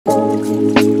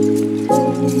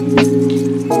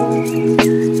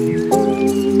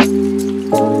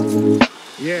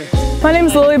My name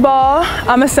is Lily Ball.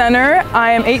 I'm a center.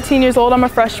 I am 18 years old. I'm a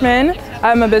freshman.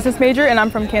 I'm a business major and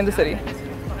I'm from Kansas City.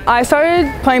 I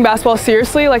started playing basketball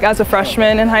seriously as a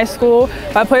freshman in high school.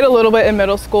 I played a little bit in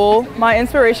middle school. My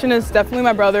inspiration is definitely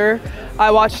my brother.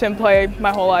 I watched him play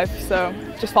my whole life, so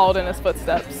just followed in his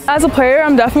footsteps. As a player,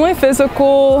 I'm definitely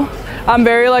physical. I'm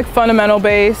very fundamental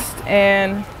based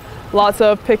and lots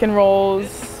of pick and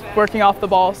rolls, working off the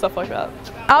ball, stuff like that.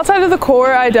 Outside of the court,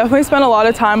 I definitely spend a lot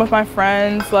of time with my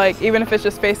friends, even if it's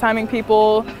just FaceTiming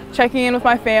people, checking in with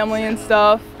my family and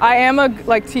stuff. I am a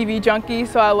TV junkie,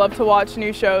 so I love to watch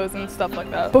new shows and stuff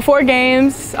like that. Before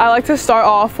games, I like to start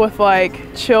off with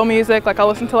chill music. I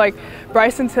listen to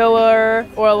Bryson Tiller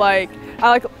or I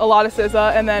like a lot of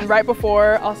SZA, and then right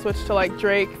before I'll switch to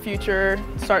Drake, Future,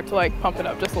 start to pump it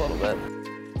up just a little bit.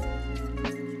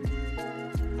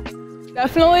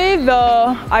 Definitely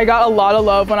I got a lot of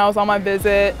love when I was on my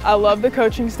visit. I love the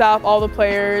coaching staff, all the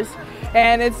players,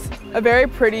 and it's a very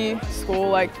pretty school,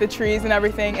 the trees and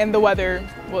everything, and the weather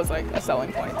was a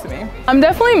selling point to me. I'm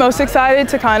definitely most excited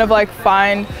to kind of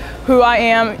find who I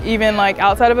am even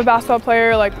outside of a basketball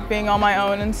player, being on my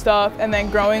own and stuff, and then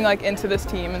growing into this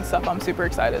team and stuff. I'm super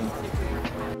excited.